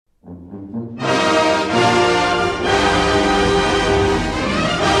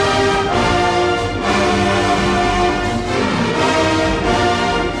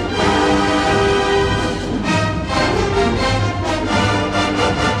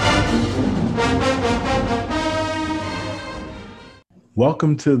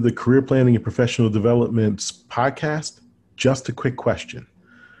Welcome to the Career Planning and Professional Development podcast. Just a quick question.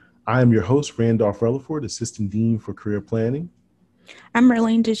 I am your host, Randolph Relaford, Assistant Dean for Career Planning. I'm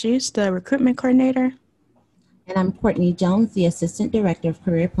Merlene DeJuice, the Recruitment Coordinator. And I'm Courtney Jones, the Assistant Director of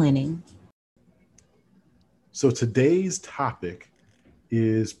Career Planning. So today's topic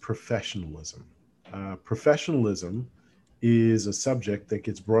is professionalism. Professionalism is a subject that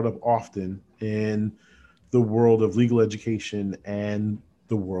gets brought up often in the world of legal education and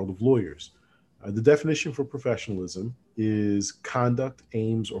the world of lawyers. The definition for professionalism is conduct,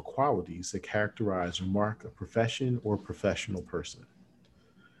 aims, or qualities that characterize or mark a profession or professional person.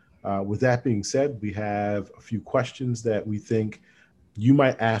 With that being said, we have a few questions that we think you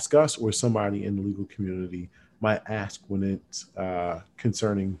might ask us or somebody in the legal community might ask when it's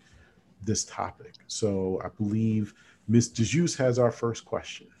concerning this topic. So I believe Ms. DeJuice has our first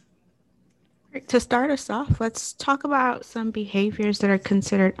question. To start us off, let's talk about some behaviors that are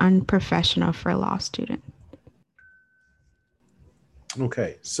considered unprofessional for a law student.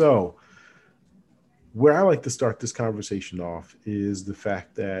 Okay, so where I like to start this conversation off is the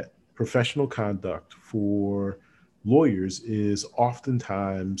fact that professional conduct for lawyers is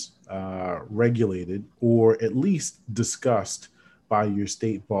oftentimes regulated or at least discussed by your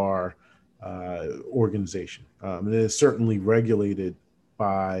state bar organization. And it is certainly regulated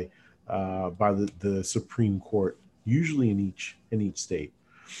by the Supreme Court, usually in each state.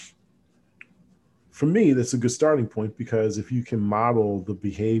 For me, that's a good starting point because if you can model the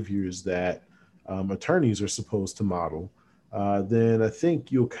behaviors that attorneys are supposed to model, then I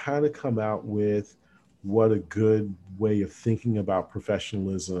think you'll kind of come out with what a good way of thinking about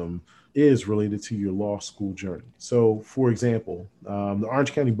professionalism is related to your law school journey. So, for example, the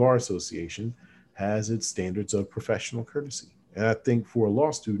Orange County Bar Association has its standards of professional courtesy. And I think for a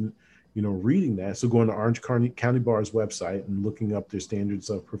law student, reading that, so going to Orange County Bar's website and looking up their standards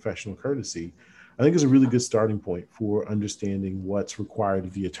of professional courtesy, I think is a really good starting point for understanding what's required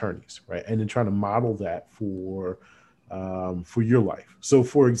of the attorneys, right? And then trying to model that for your life. So,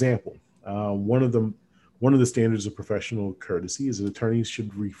 for example, one of the standards of professional courtesy is that attorneys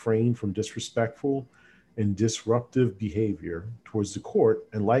should refrain from disrespectful and disruptive behavior towards the court,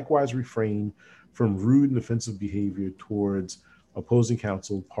 and likewise refrain from rude and offensive behavior towards opposing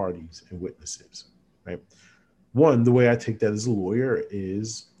counsel, parties, and witnesses, right? One, the way I take that as a lawyer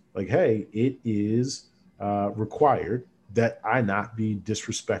is like, hey, it is required that I not be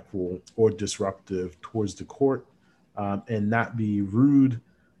disrespectful or disruptive towards the court and not be rude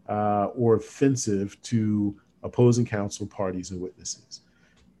or offensive to opposing counsel, parties, and witnesses.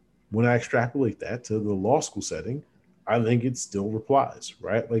 When I extrapolate that to the law school setting, I think it still applies,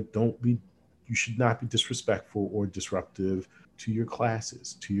 right? Like, you should not be disrespectful or disruptive to your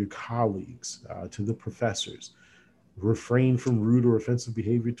classes, to your colleagues, to the professors. Refrain from rude or offensive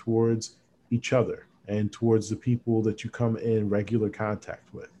behavior towards each other and towards the people that you come in regular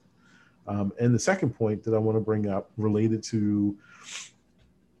contact with. And the second point that I want to bring up related to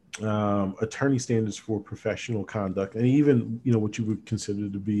attorney standards for professional conduct, and even what you would consider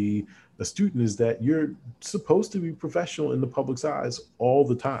to be a student, is that you're supposed to be professional in the public's eyes all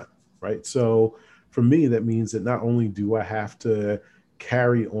the time, right? So for me, that means that not only do I have to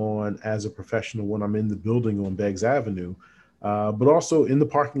carry on as a professional when I'm in the building on Beggs Avenue, but also in the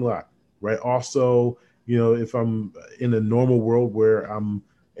parking lot, right? Also, if I'm in a normal world where I'm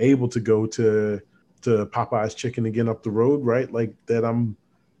able to go to Popeye's Chicken again up the road, right? Like that,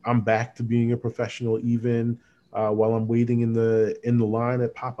 I'm back to being a professional even while I'm waiting in the line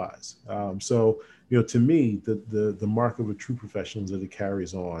at Popeyes. So to me, the mark of a true professional is that it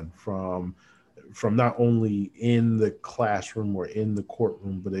carries on from not only in the classroom or in the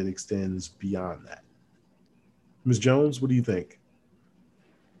courtroom, but it extends beyond that. Ms. Jones, what do you think?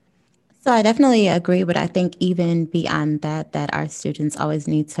 So I definitely agree, but I think even beyond that, that our students always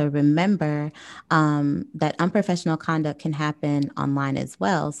need to remember that unprofessional conduct can happen online as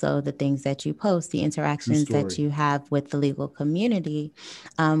well. So the things that you post, the interactions that you have with the legal community,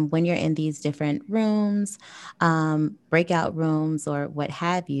 when you're in these different rooms, breakout rooms, or what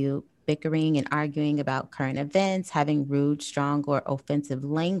have you, bickering and arguing about current events, having rude, strong, or offensive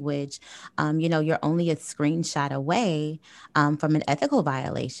language, you're only a screenshot away from an ethical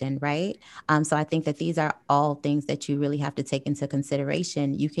violation, right? So I think that these are all things that you really have to take into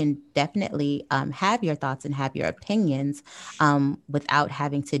consideration. You can definitely have your thoughts and have your opinions without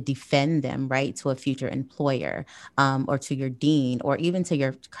having to defend them, right, to a future employer or to your dean or even to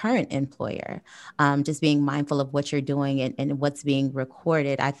your current employer. Just being mindful of what you're doing and what's being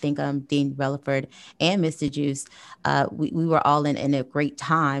recorded. I think Dean Relaford and Mr. Juice, we were all in a great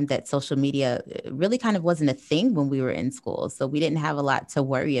time that social media really kind of wasn't a thing when we were in school. So we didn't have a lot to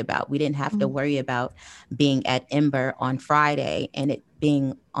worry about. We didn't have to worry about being at Ember on Friday and it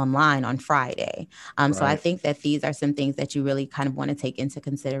being online on Friday. So I think that these are some things that you really kind of want to take into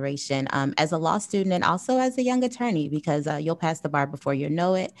consideration as a law student and also as a young attorney, because you'll pass the bar before you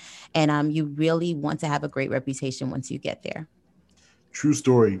know it. And you really want to have a great reputation once you get there. True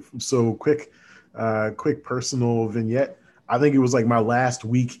story. So quick personal vignette. I think it was like my last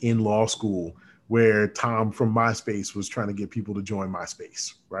week in law school where Tom from MySpace was trying to get people to join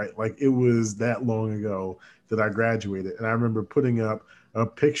MySpace, right? Like it was that long ago that I graduated. And I remember putting up a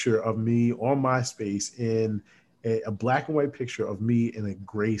picture of me on MySpace in a black and white picture of me in a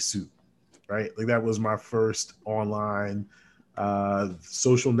gray suit, right? Like that was my first online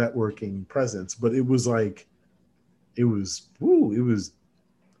social networking presence. But it was like, it was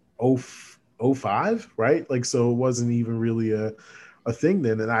 05, right? Like, so it wasn't even really a thing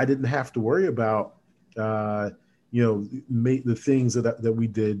then. And I didn't have to worry about, the things that we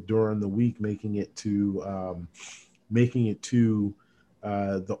did during the week, making it to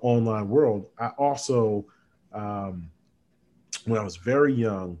the online world. I also, when I was very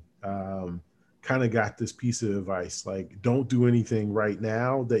young, kind of got this piece of advice, like, don't do anything right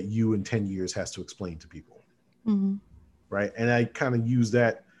now that you in 10 years has to explain to people. Mm-hmm. Right. And I kind of use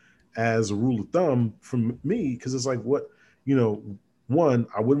that as a rule of thumb for me, because it's like, one,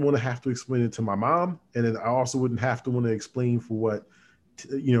 I wouldn't want to have to explain it to my mom. And then I also wouldn't have to want to explain for what,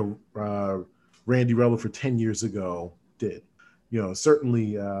 Randy Relaford 10 years ago did.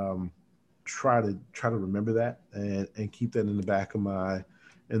 Certainly try to remember that and keep that in the back of my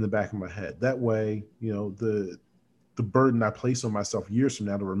head. That way, the burden I place on myself years from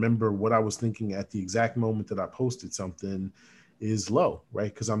now to remember what I was thinking at the exact moment that I posted something is low,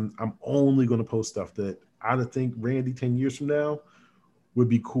 right? Because I'm only going to post stuff that I think Randy 10 years from now would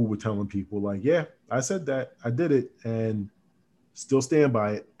be cool with telling people, like, yeah, I said that, I did it, and still stand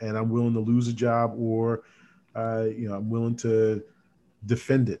by it, and I'm willing to lose a job or I'm willing to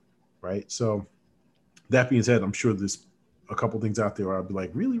defend it, right? So that being said, I'm sure there's a couple things out there where I'll be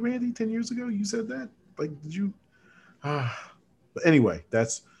like, really, Randy, 10 years ago you said that? Like, did you? But anyway,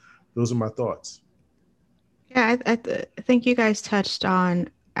 those are my thoughts. Yeah, I think you guys touched on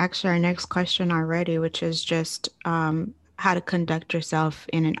actually our next question already, which is just how to conduct yourself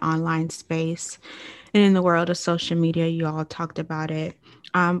in an online space and in the world of social media. You all talked about it.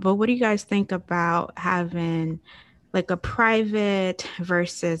 But what do you guys think about having like a private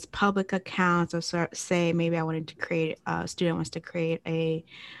versus public accounts? Or say maybe a student wants to create a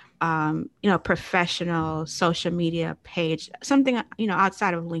professional social media page, something,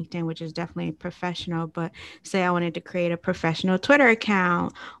 outside of LinkedIn, which is definitely professional, but say I wanted to create a professional Twitter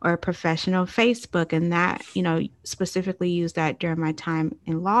account or a professional Facebook, and that, specifically use that during my time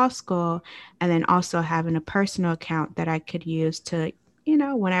in law school. And then also having a personal account that I could use to,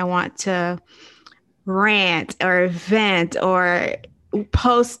 when I want to rant or vent or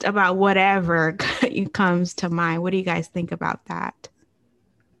post about whatever comes to mind. What do you guys think about that?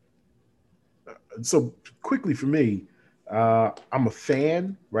 So quickly for me, I'm a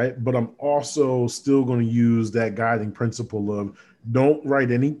fan, right? But I'm also still going to use that guiding principle of don't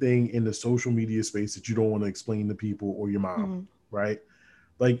write anything in the social media space that you don't want to explain to people or your mom, right?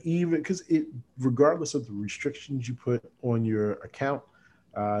 Like, even because regardless of the restrictions you put on your account,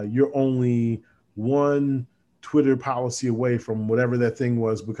 you're only one Twitter policy away from whatever that thing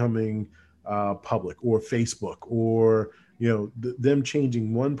was becoming public, or Facebook, or them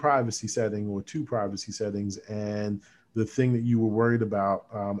changing one privacy setting or two privacy settings, and the thing that you were worried about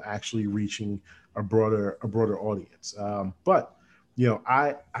actually reaching a broader audience. But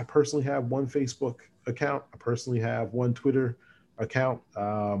I personally have one Facebook account. I personally have one Twitter account.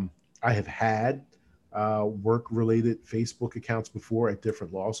 I have had work-related Facebook accounts before at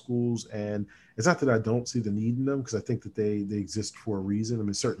different law schools, and it's not that I don't see the need in them, because I think that they exist for a reason. I mean,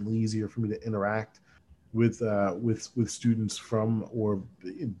 it's certainly easier for me to interact with students from, or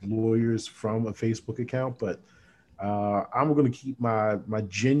lawyers from, a Facebook account, but I'm going to keep my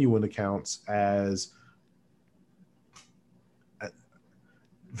genuine accounts as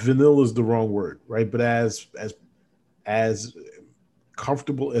vanilla is the wrong word, right? But as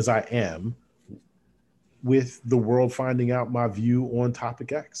comfortable as I am with the world finding out my view on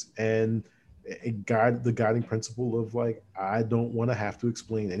topic X, and the guiding principle of, like, I don't want to have to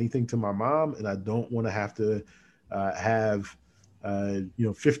explain anything to my mom, and I don't want to have to have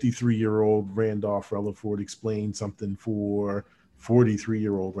 53-year-old Randolph Relaford explain something for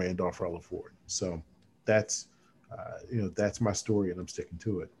 43-year-old Randolph Relaford. So that's that's my story, and I'm sticking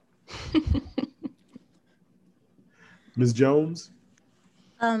to it. Ms. Jones?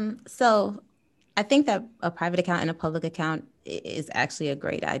 So I think that a private account and a public account is actually a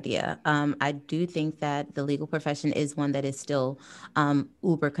great idea. I do think that the legal profession is one that is still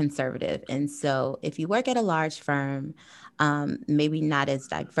uber conservative. And so if you work at a large firm, maybe not as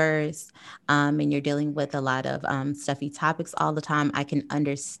diverse, and you're dealing with a lot of stuffy topics all the time, I can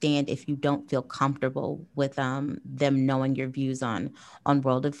understand if you don't feel comfortable with them knowing your views on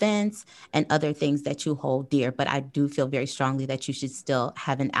world events and other things that you hold dear. But I do feel very strongly that you should still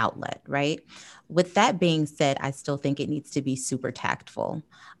have an outlet, right? With that being said, I still think it needs to be super tactful,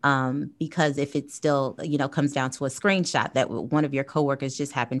 because if it still, comes down to a screenshot that one of your coworkers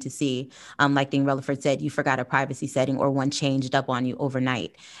just happened to see, like Dean Rutherford said, you forgot a privacy setting or one changed up on you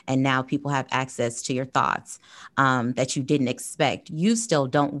overnight, and now people have access to your thoughts that you didn't expect. You still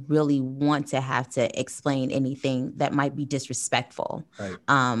don't really want to have to explain anything that might be disrespectful, Right.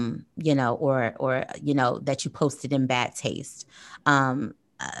 or that you posted in bad taste. Um,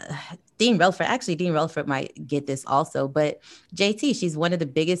 uh, Dean Relford might get this also, but JT, she's one of the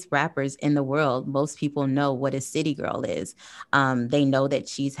biggest rappers in the world. Most people know what a city girl is. They know that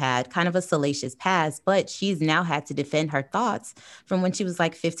she's had kind of a salacious past, but she's now had to defend her thoughts from when she was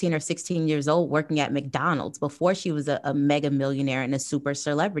like 15 or 16 years old working at McDonald's before she was a mega millionaire and a super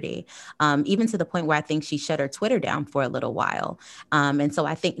celebrity, even to the point where I think she shut her Twitter down for a little while. And so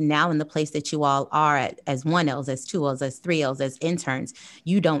I think now in the place that you all are at, as 1Ls, as 2Ls, as 3Ls, as interns,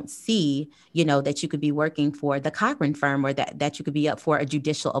 you don't see, that you could be working for the Cochrane firm, or that you could be up for a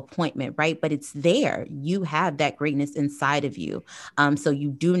judicial appointment, right? But it's there. You have that greatness inside of you. So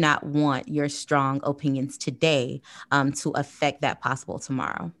you do not want your strong opinions today to affect that possible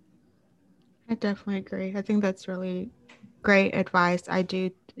tomorrow. I definitely agree. I think that's really great advice. I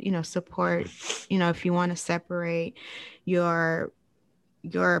do, support, if you want to separate your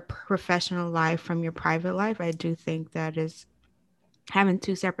professional life from your private life, I do think that is having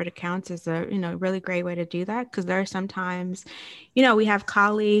two separate accounts is a really great way to do that, because there are sometimes we have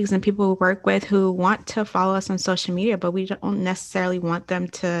colleagues and people we work with who want to follow us on social media, but we don't necessarily want them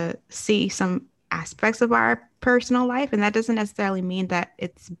to see some aspects of our personal life, and that doesn't necessarily mean that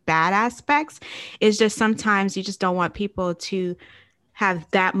it's bad aspects. It's just sometimes you just don't want people to have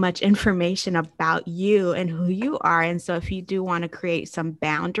that much information about you and who you are. And so if you do want to create some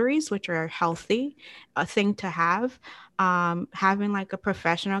boundaries, which are healthy, a thing to have, having like a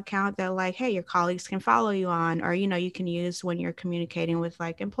professional account that like, hey, your colleagues can follow you on, or, you can use when you're communicating with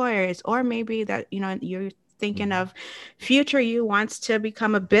like employers, or maybe that, you're thinking of future you wants to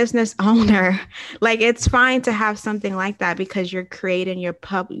become a business owner. Like, it's fine to have something like that, because you're creating your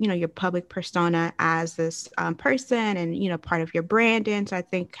your public persona as this person, and part of your branding. So I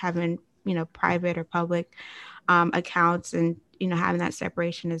think having private or public accounts, and having that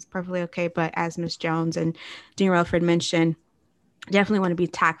separation is perfectly okay. But as Ms. Jones and Dean Relford mentioned, definitely want to be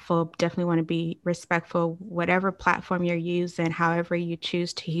tactful, definitely want to be respectful. Whatever platform you're using, however you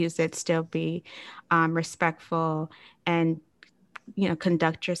choose to use it, still be respectful, and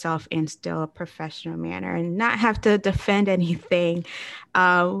conduct yourself in still a professional manner, and not have to defend anything.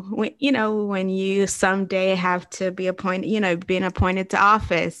 When you someday have to be appointed, being appointed to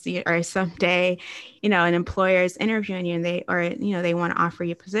office, or someday, an employer is interviewing you, and they want to offer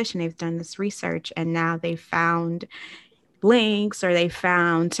you a position. They've done this research, and now they found links, or they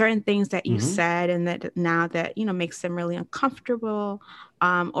found certain things that you said, and that now that makes them really uncomfortable,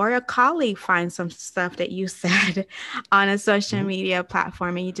 or a colleague finds some stuff that you said on a social media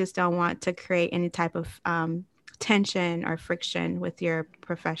platform, and you just don't want to create any type of tension or friction with your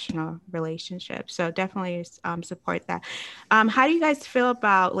professional relationship. So definitely support that. How do you guys feel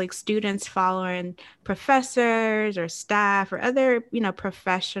about like students following professors or staff or other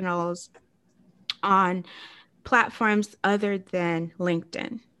professionals on platforms other than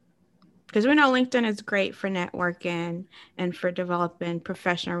LinkedIn? Because we know LinkedIn is great for networking and for developing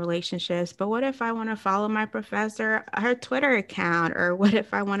professional relationships. But what if I want to follow my professor, her Twitter account? Or what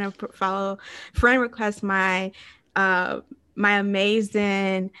if I want to friend request my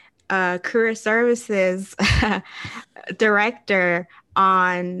amazing career services director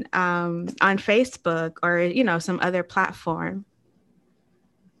on Facebook, or some other platform?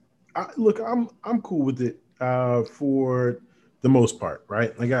 Look, I'm cool with it for the most part,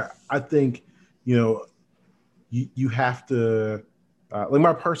 right? Like I think you have to like,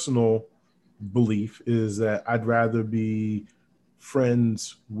 my personal belief is that I'd rather be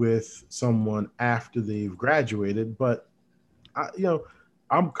friends with someone after they've graduated, but I,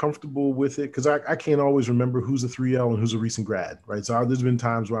 I'm comfortable with it because I can't always remember who's a 3L and who's a recent grad, right? So there's been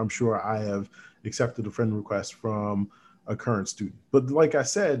times where I'm sure I have accepted a friend request from a current student. But like I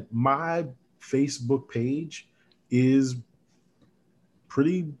said, my Facebook page is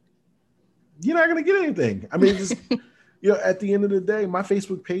pretty, you're not going to get anything. I mean, just, at the end of the day, my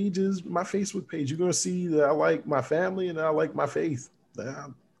Facebook page is my Facebook page. You're going to see that I like my family and I like my faith.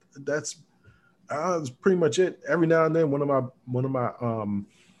 That's pretty much it. Every now and then, one of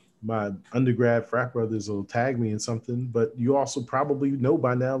my undergrad frat brothers will tag me in something, but you also probably know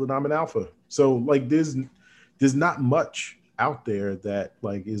by now that I'm an alpha. So like, there's not much out there that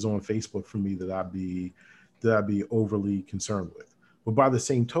like is on Facebook for me that I'd be overly concerned with. But by the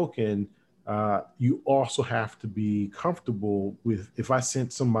same token, you also have to be comfortable with, if I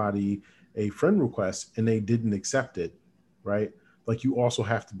sent somebody a friend request and they didn't accept it, right? Like, you also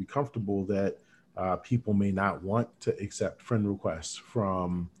have to be comfortable that people may not want to accept friend requests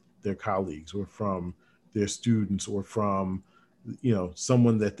from their colleagues or from their students or from,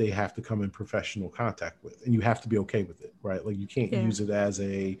 someone that they have to come in professional contact with, and you have to be okay with it, right? Like, you can't use it as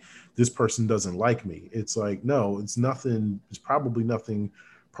this person doesn't like me. It's like, no, it's probably nothing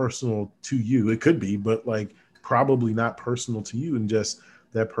personal to you. It could be, but like, probably not personal to you, and just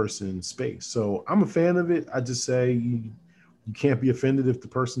that person's space. So I'm a fan of it. I just say you can't be offended if the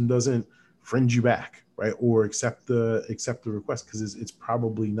person doesn't friend you back, right? Or accept the request, because it's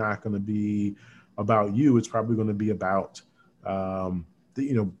probably not going to be about you. It's probably going to be about kind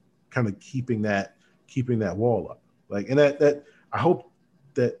of keeping that wall up. Like, and that I hope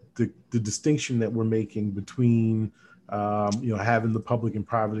that the distinction that we're making between having the public and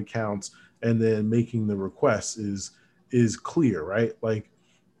private accounts and then making the requests is clear, right? Like,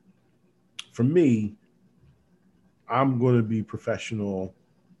 for me, I'm going to be professional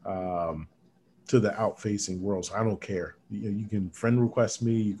to the out-facing world. So I don't care. You can friend request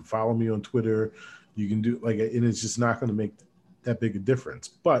me, you can follow me on Twitter, you can do like, and it's just not going to make that big a difference.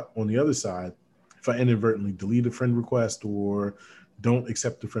 But on the other side, if I inadvertently delete a friend request or don't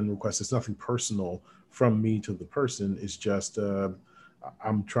accept the friend request, it's nothing personal from me to the person. It's just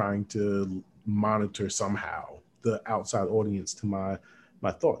I'm trying to monitor somehow the outside audience to my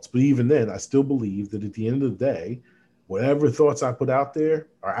thoughts. But even then, I still believe that at the end of the day, whatever thoughts I put out there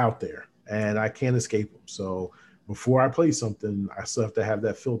are out there, and I can't escape them. So before I play something, I still have to have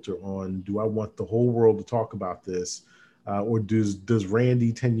that filter on, do I want the whole world to talk about this? Or does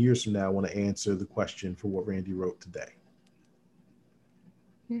Randy 10 years from now want to answer the question for what Randy wrote today?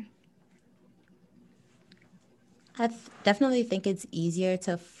 I definitely think it's easier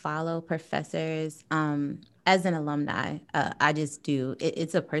to follow professors as an alumni. I just do.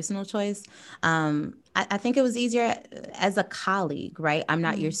 It's a personal choice. I think it was easier as a colleague, right? I'm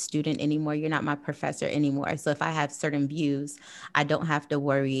not your student anymore. You're not my professor anymore. So if I have certain views, I don't have to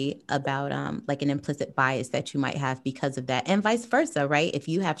worry about like an implicit bias that you might have because of that, and vice versa, right? If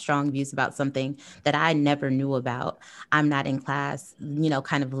you have strong views about something that I never knew about, I'm not in class,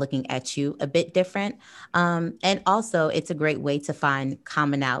 kind of looking at you a bit different. And also, it's a great way to find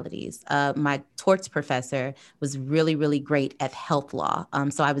commonalities. My torts professor was really, really great at health law.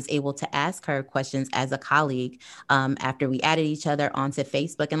 So I was able to ask her questions as a colleague after we added each other onto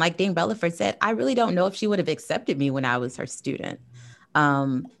Facebook. And like Dean Relaford said, I really don't know if she would have accepted me when I was her student.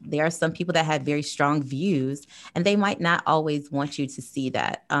 There are some people that have very strong views, and they might not always want you to see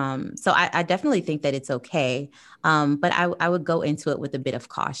that. So I definitely think that it's okay. But I would go into it with a bit of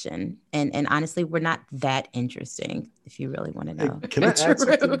caution. And honestly, we're not that interesting, if you really want to know. Hey, can I add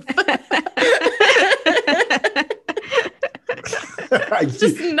something?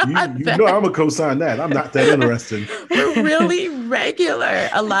 you know I'm a co-sign that. I'm not that interesting. We're really regular.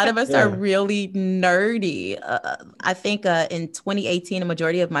 A lot of us are really nerdy. I think in 2018, a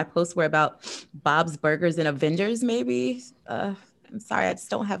majority of my posts were about Bob's Burgers and Avengers, maybe. I'm sorry, I just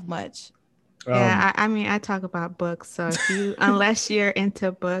don't have much. Yeah, I mean, I talk about books. So if unless you're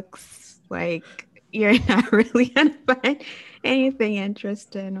into books, like, you're not really gonna find anything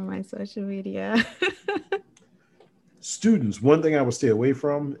interesting on my social media. Students, one thing I would stay away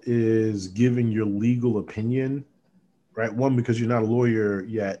from is giving your legal opinion, right? One, because you're not a lawyer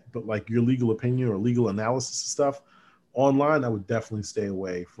yet, but like your legal opinion or legal analysis stuff online, I would definitely stay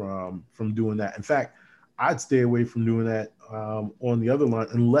away from doing that. In fact, I'd stay away from doing that on the other line,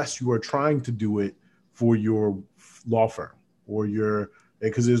 unless you are trying to do it for your law firm or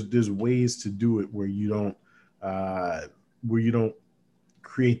because there's ways to do it where you don't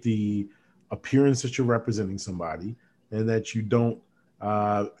create the appearance that you're representing somebody, and that you don't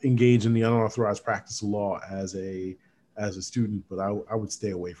engage in the unauthorized practice of law as a student. But I would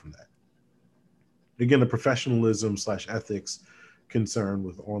stay away from that. Again, a professionalism / ethics concern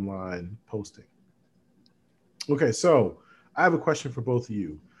with online posting. Okay, so I have a question for both of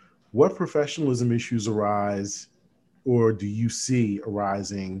you. What professionalism issues arise or do you see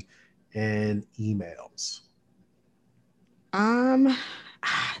arising in emails? Um,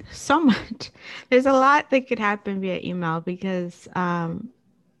 so much. There's a lot that could happen via email because,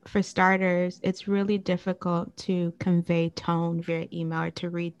 for starters, it's really difficult to convey tone via email or to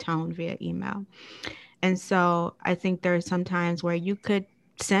read tone via email. And so I think there are some times where you could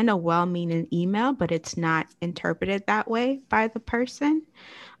send a well-meaning email, but it's not interpreted that way by the person.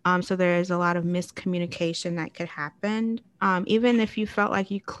 So there's a lot of miscommunication that could happen, even if you felt like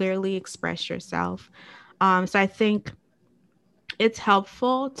you clearly expressed yourself. So I think it's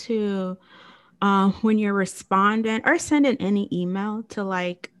helpful to, when you're responding or sending any email, to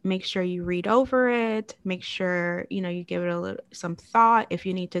like make sure you read over it, make sure you give it a little some thought. If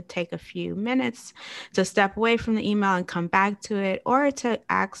you need to take a few minutes to step away from the email and come back to it, or to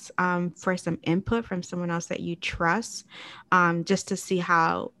ask for some input from someone else that you trust, just to see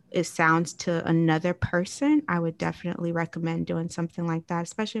how it sounds to another person, I would definitely recommend doing something like that,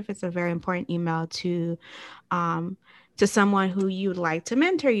 especially if it's a very important email um, to someone who you'd like to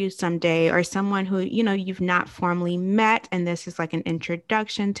mentor you someday, or someone who you've not formally met and this is like an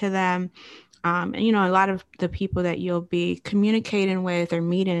introduction to them. And a lot of the people that you'll be communicating with or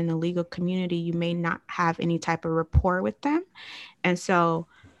meeting in the legal community, you may not have any type of rapport with them. And so,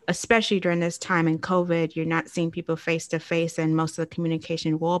 especially during this time in COVID, you're not seeing people face to face, and most of the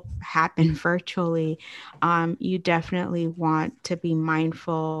communication will happen virtually. You definitely want to be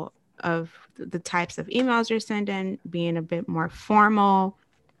mindful of the types of emails you're sending, being a bit more formal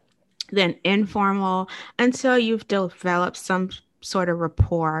than informal, until you've developed some sort of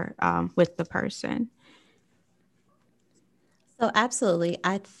rapport with the person. So absolutely,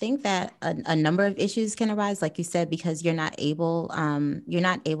 I think that a number of issues can arise, like you said, because you're not able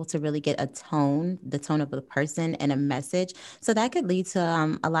to really get the tone of the person and a message. So that could lead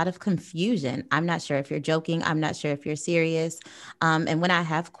to a lot of confusion. I'm not sure if you're joking. I'm not sure if you're serious. And when I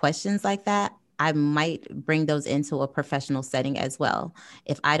have questions like that, I might bring those into a professional setting as well.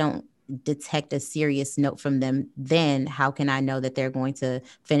 If I don't detect a serious note from them, then how can I know that they're going to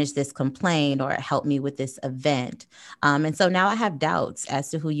finish this complaint or help me with this event? And so now I have doubts as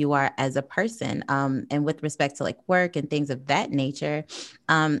to who you are as a person. And with respect to like work and things of that nature,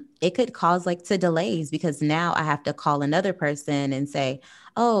 it could cause like to delays, because now I have to call another person and say,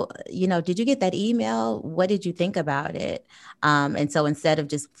 oh, did you get that email? What did you think about it? And so instead of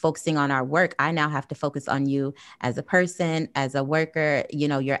just focusing on our work, I now have to focus on you as a person, as a worker,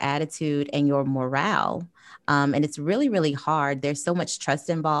 your attitude and your morale. And it's really, really hard. There's so much trust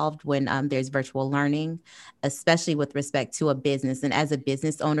involved when there's virtual learning, especially with respect to a business. And as a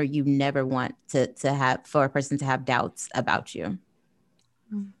business owner, you never want to have for a person to have doubts about you.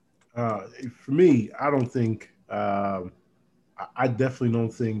 Uh, for me, I don't think, I definitely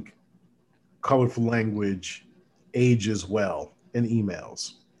don't think colorful language ages well in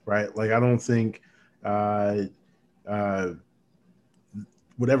emails, right? Like, I don't think uh, uh,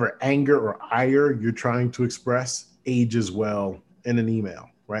 whatever anger or ire you're trying to express ages well in an email,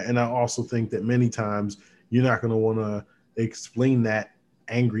 right? And I also think that many times you're not going to want to explain that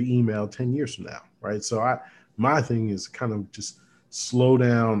angry email 10 years from now, right? So my thing is kind of just slow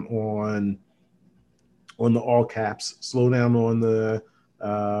down on the all caps, slow down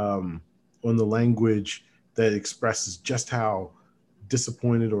um, on the language that expresses just how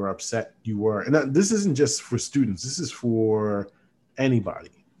disappointed or upset you were. And this isn't just for students. This is for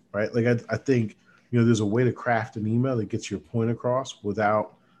anybody, right? Like I think there's a way to craft an email that gets your point across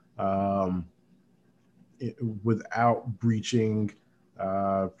um, without breaching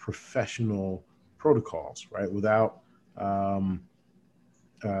professional protocols, right? Without um,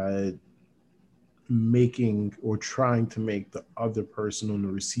 uh, making or trying to make the other person on the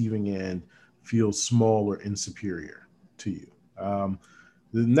receiving end feel small or insuperior to you. The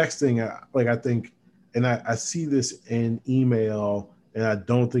next thing, I think, and I see this in email, and I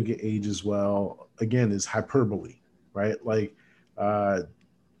don't think it ages well. Again, is hyperbole, right? Like uh,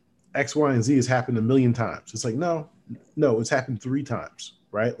 X, Y, and Z has happened a million times. It's like no, it's happened three times,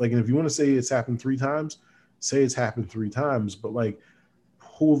 right? Like, and if you want to say it's happened three times, say it's happened three times, but like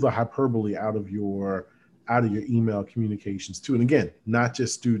pull the hyperbole out of your email communications too. And again, not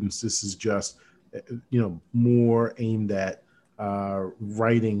just students. This is just more aimed at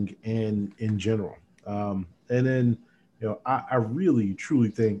writing in general. And then I really truly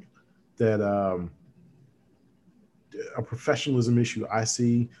think that a professionalism issue I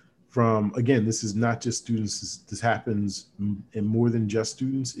see from, again, this is not just students. This happens in more than just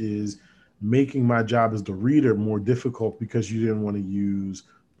students. Is making my job as the reader more difficult because you didn't want to use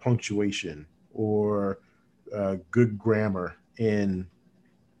punctuation or good grammar in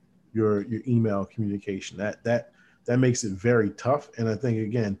your email communication. that makes it very tough. And I think,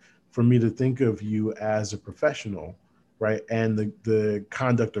 again, for me to think of you as a professional, right, and the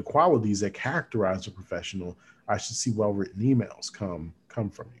conduct or qualities that characterize a professional, I should see well-written emails come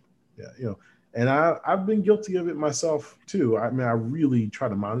from you. Yeah, and I've been guilty of it myself too. I mean, I really try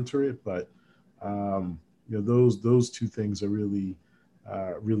to monitor it, but those two things are really,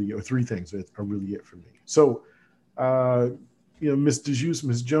 or three things are really it for me. So, Ms. DeJuice,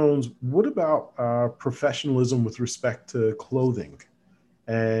 Ms. Jones, what about professionalism with respect to clothing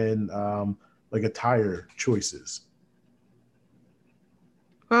and like attire choices?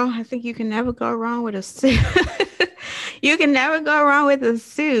 Well, I think you can never go wrong with a suit. You can never go wrong with a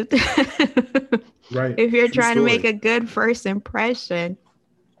suit. Right. If you're True trying to make story. a good first impression,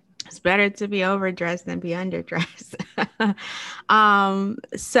 it's better to be overdressed than be underdressed.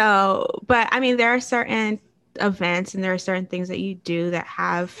 But I mean, there are certain events and there are certain things that you do that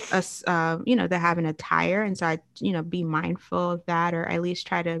have that have an attire. And so I, be mindful of that, or at least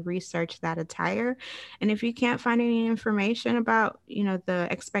try to research that attire. And if you can't find any information about, the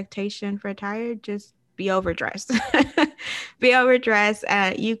expectation for attire, just be overdressed. Be overdressed.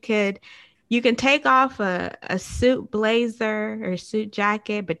 You can take off a suit blazer or suit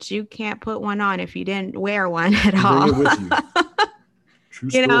jacket, but you can't put one on if you didn't wear one at Bring all. it with you. True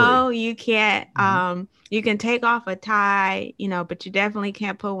story. You can't you can take off a tie, but you definitely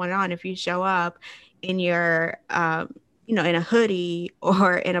can't put one on if you show up in your in a hoodie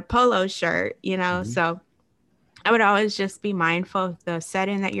or in a polo shirt, So I would always just be mindful of the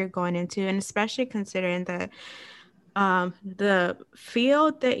setting that you're going into, and especially considering the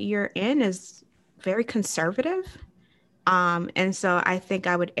field that you're in is very conservative. And so I think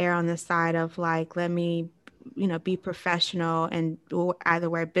I would err on the side of like, let me, be professional and either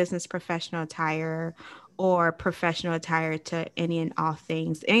wear business professional attire or professional attire to any and all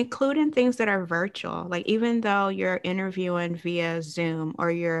things, including things that are virtual. Like even though you're interviewing via Zoom or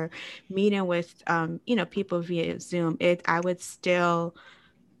you're meeting with, people via Zoom, I would still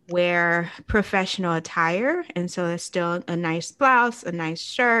wear professional attire. And so it's still a nice blouse, a nice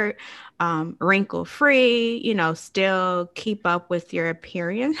shirt, wrinkle free, still keep up with your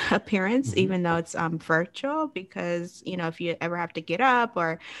appearance, even though it's virtual, because, if you ever have to get up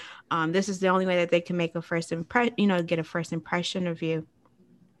or this is the only way that they can make a first impression, get a first impression of you.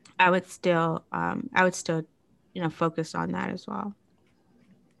 I would still, focus on that as well.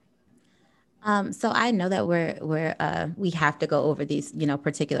 So I know that we have to go over these,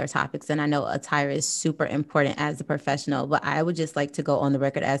 particular topics, and I know attire is super important as a professional. But I would just like to go on the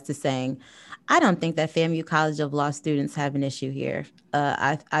record as to saying, I don't think that FAMU College of Law students have an issue here.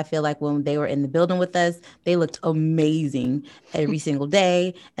 I feel like when they were in the building with us, they looked amazing every single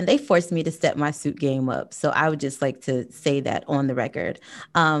day, and they forced me to step my suit game up. So I would just like to say that on the record.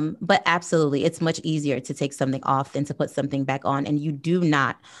 But absolutely, it's much easier to take something off than to put something back on, and you do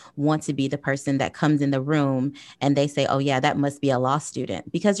not want to be the person that comes in the room and they say, oh yeah, that must be a law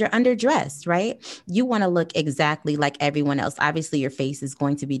student, because you're underdressed, right? You want to look exactly like everyone else. Obviously your face is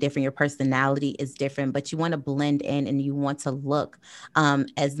going to be different. Your personality is different, but you want to blend in and you want to look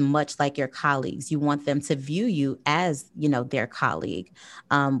as much like your colleagues. You want them to view you as, their colleague.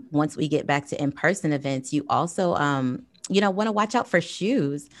 Once we get back to in-person events, you also, want to watch out for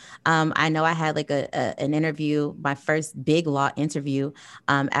shoes. I know I had like an interview, my first big law interview.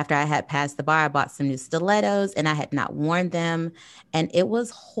 After I had passed the bar, I bought some new stilettos and I had not worn them. And it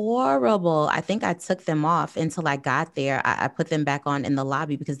was horrible. I think I took them off until I got there. I put them back on in the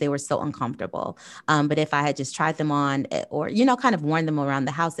lobby because they were so uncomfortable. But if I had just tried them on or, kind of worn them around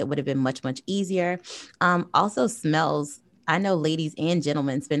the house, it would have been much, much easier. Also smells. I know ladies and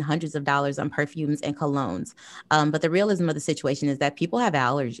gentlemen spend hundreds of dollars on perfumes and colognes. But the realism of the situation is that people have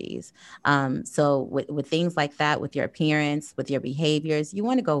allergies. So with things like that, with your appearance, with your behaviors, you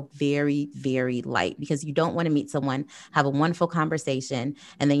want to go very, very light, because you don't want to meet someone, have a wonderful conversation,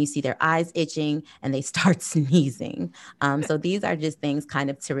 and then you see their eyes itching and they start sneezing. So these are just things kind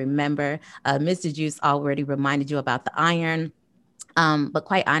of to remember. Mr. Juice already reminded you about the iron. But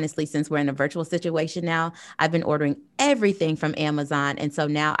quite honestly, since we're in a virtual situation now, I've been ordering everything from Amazon. And so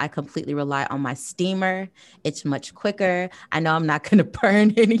now I completely rely on my steamer. It's much quicker. I know I'm not going to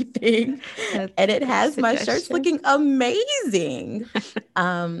burn anything. And it has my shirts looking amazing.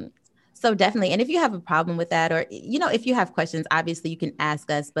 So definitely. And if you have a problem with that, or, if you have questions, obviously you can ask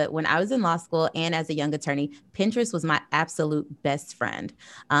us. But when I was in law school and as a young attorney, Pinterest was my absolute best friend.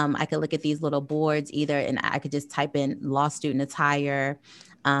 I could look at these little boards either, and I could just type in law student attire.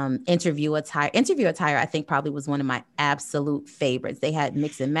 Interview attire, I think probably was one of my absolute favorites. They had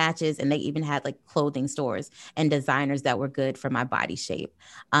mix and matches, and they even had like clothing stores and designers that were good for my body shape.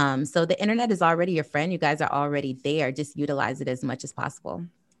 So the internet is already your friend. You guys are already there. Just utilize it as much as possible.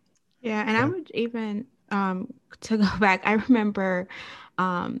 Yeah, and I Yeah. would even to go back, I remember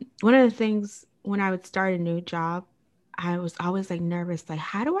one of the things when I would start a new job, I was always like nervous, like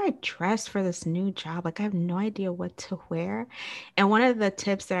how do I dress for this new job? Like I have no idea what to wear. And one of the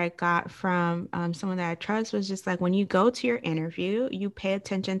tips that I got from someone that I trust was just like when you go to your interview, you pay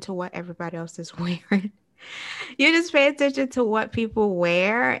attention to what everybody else is wearing. You just pay attention to what people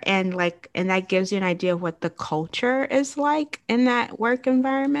wear and like and that gives you an idea of what the culture is like in that work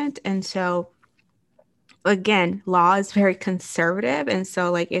environment. And so again, law is very conservative. And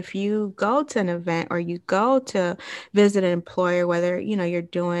so like if you go to an event or you go to visit an employer, whether you know you're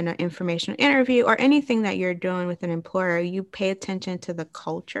doing an informational interview or anything that you're doing with an employer, you pay attention to the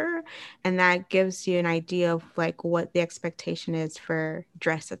culture and that gives you an idea of like what the expectation is for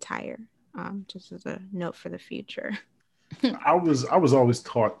dress attire. Just as a note for the future. I was always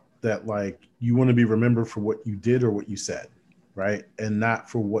taught that like you want to be remembered for what you did or what you said, right? And not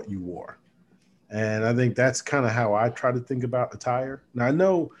for what you wore. And I think that's kind of how I try to think about attire. Now I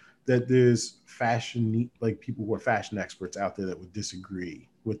know that there's like people who are fashion experts out there that would disagree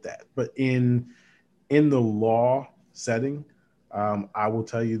with that. But in the law setting, I will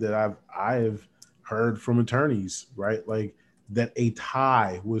tell you that I have heard from attorneys, right, like that a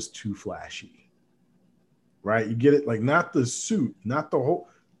tie was too flashy, right? You get it, like not the suit, not the whole,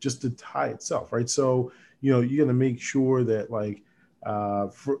 just the tie itself, right? So you're gonna make sure that like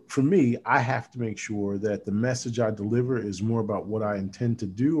for me, I have to make sure that the message I deliver is more about what I intend to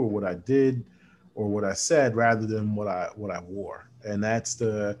do or what I did or what I said rather than what I wore, and that's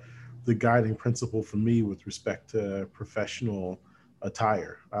the guiding principle for me with respect to professional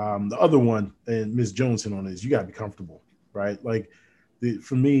attire. The other one, and Ms. Jones hit on, is you got to be comfortable, right? Like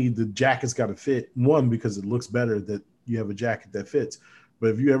for me, the jacket's got to fit. One, because it looks better that you have a jacket that fits. But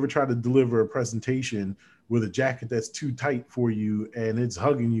if you ever try to deliver a presentation with a jacket that's too tight for you and it's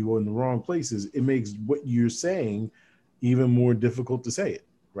hugging you in the wrong places, it makes what you're saying even more difficult to say it,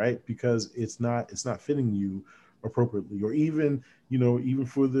 right? Because it's not fitting you appropriately. Or even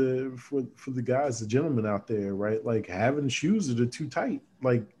for the guys, the gentlemen out there, right? Like having shoes that are too tight,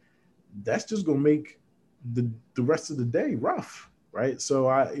 like that's just gonna make the rest of the day rough, right? So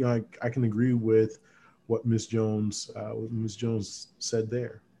I can agree with what Miss Jones said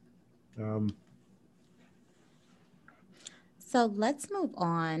there. Um, So let's move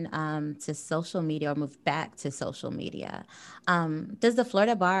on to social media or move back to social media. Does the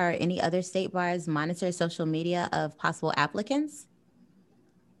Florida bar or any other state bars monitor social media of possible applicants?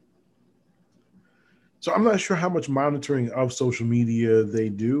 so I'm not sure how much monitoring of social media they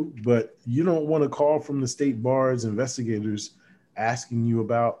do, but you don't want to call from the state bar's investigators asking you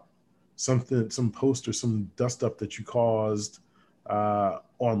about something, some post or some dust up that you caused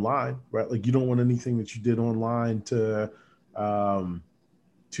online, right? Like you don't want anything that you did online um,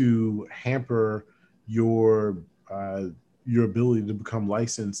 to hamper your uh, your ability to become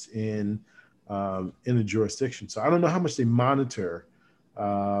licensed in a jurisdiction. So I don't know how much they monitor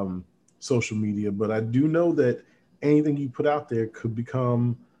um, social media, but I do know that anything you put out there could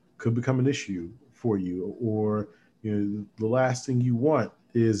become an issue for you. Or the last thing you want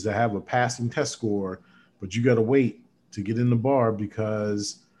is to have a passing test score, but you got to wait to get in the bar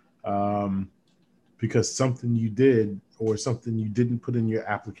um, because something you did or something you didn't put in your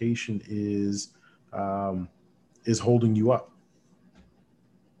application um, is holding you up.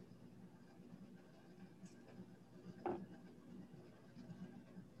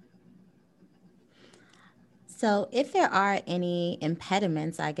 So, if there are any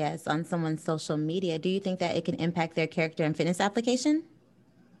impediments, I guess, on someone's social media, do you think that it can impact their character and fitness application?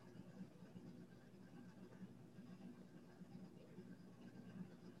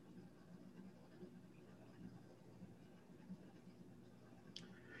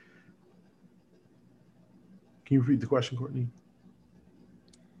 Can you repeat the question, Courtney?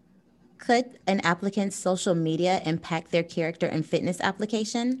 Could an applicant's social media impact their character and fitness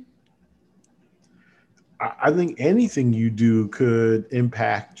application? I think anything you do could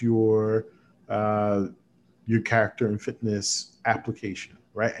impact uh, your character and fitness application,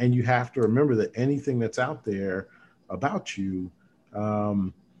 right? And you have to remember that anything that's out there about you,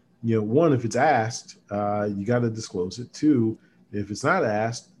 um, one, if it's asked, you got to disclose it. Two, if it's not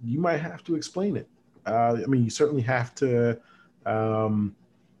asked, you might have to explain it. I mean, um,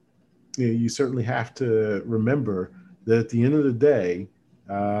 you certainly have to remember that at the end of the day,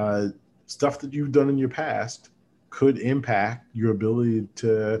 uh, stuff that you've done in your past could impact your ability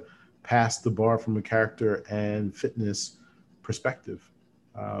to pass the bar from a character and fitness perspective.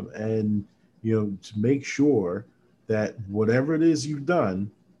 And, to make sure that whatever it is you've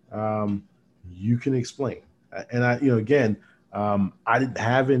done, you can explain. And again, I didn't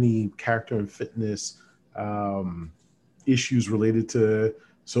have any character and fitness issues related to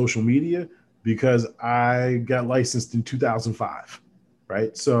social media because I got licensed in 2005,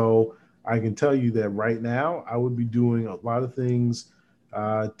 right? So I can tell you that right now I would be doing a lot of things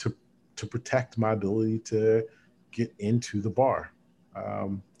to protect my ability to get into the bar,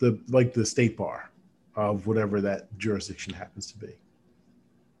 the state bar of whatever that jurisdiction happens to be.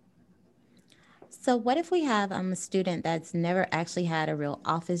 So what if we have a student that's never actually had a real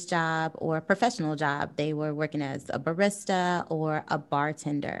office job or a professional job? They were working as a barista or a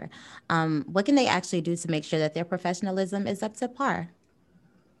bartender. What can they actually do to make sure that their professionalism is up to par?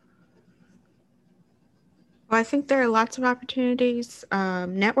 Well, I think there are lots of opportunities.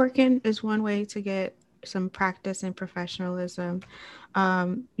 Networking is one way to get some practice and professionalism.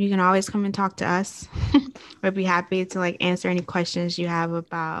 You can always come and talk to us. We'd be happy to like answer any questions you have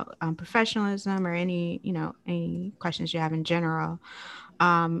about professionalism or any questions you have in general.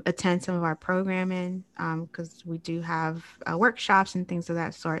 Attend some of our programming because we do have workshops and things of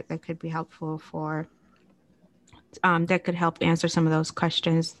that sort that could be helpful for that could help answer some of those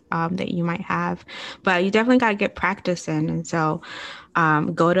questions that you might have. But you definitely got to get practice in. And so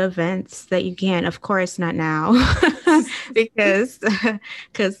go to events that you can, of course, not now because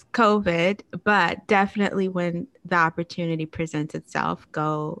COVID, but definitely when the opportunity presents itself,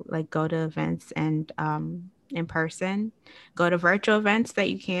 go to events and in person, go to virtual events that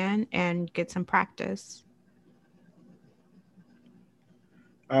you can and get some practice.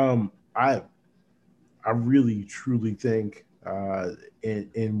 I really truly think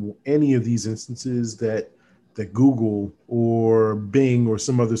in any of these instances that Google or Bing or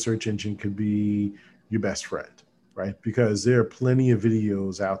some other search engine could be your best friend, right? Because there are plenty of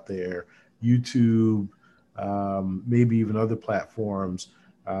videos out there, YouTube, maybe even other platforms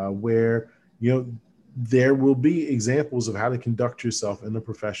where there will be examples of how to conduct yourself in a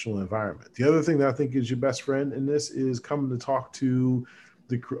professional environment. The other thing that I think is your best friend in this is coming to talk to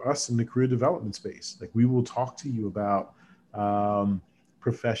us in the career development space. Like, we will talk to you about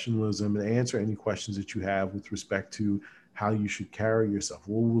professionalism and answer any questions that you have with respect to how you should carry yourself.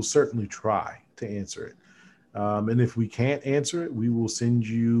 We'll certainly try to answer it. And if we can't answer it, we will send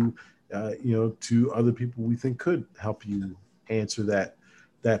you, to other people we think could help you answer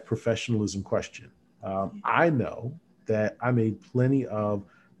that professionalism question. I know that I made plenty of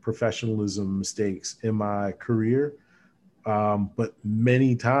professionalism mistakes in my career. But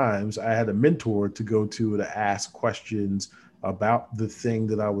many times I had a mentor to go to ask questions about the thing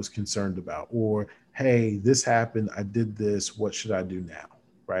that I was concerned about, or, hey, this happened, I did this, what should I do now?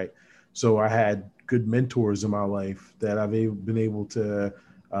 Right. So I had good mentors in my life that I've been able to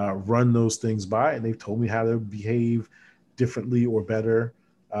run those things by, and they've told me how to behave differently or better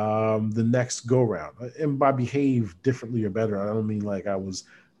the next go round. And by behave differently or better, I don't mean like I was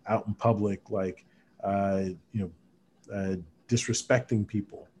out in public, like, disrespecting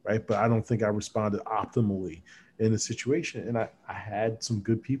people, right? But I don't think I responded optimally in a situation. And I had some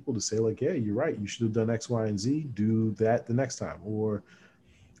good people to say, like, yeah, you're right, you should have done X, Y, and Z, do that the next time, or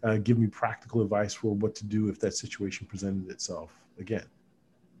give me practical advice for what to do if that situation presented itself again.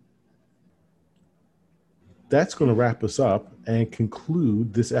 That's going to wrap us up and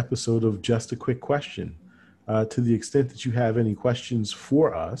conclude this episode of Just a Quick Question. To the extent that you have any questions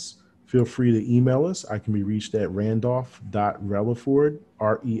for us, feel free to email us. I can be reached at randolph.relaford,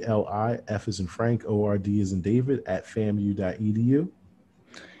 RELIF as in Frank, ORD as in David, at famu.edu.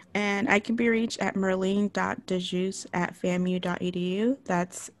 And I can be reached at merline.dejuste at famu.edu.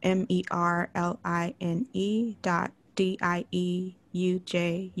 That's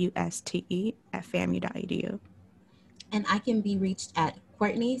MERLINE.DIEUJUSTE at famu.edu. And I can be reached at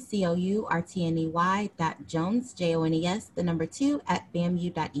Courtney, COURTNEY.Jones, JONES, 2 at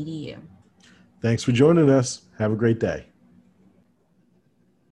famu.edu. Thanks for joining us. Have a great day.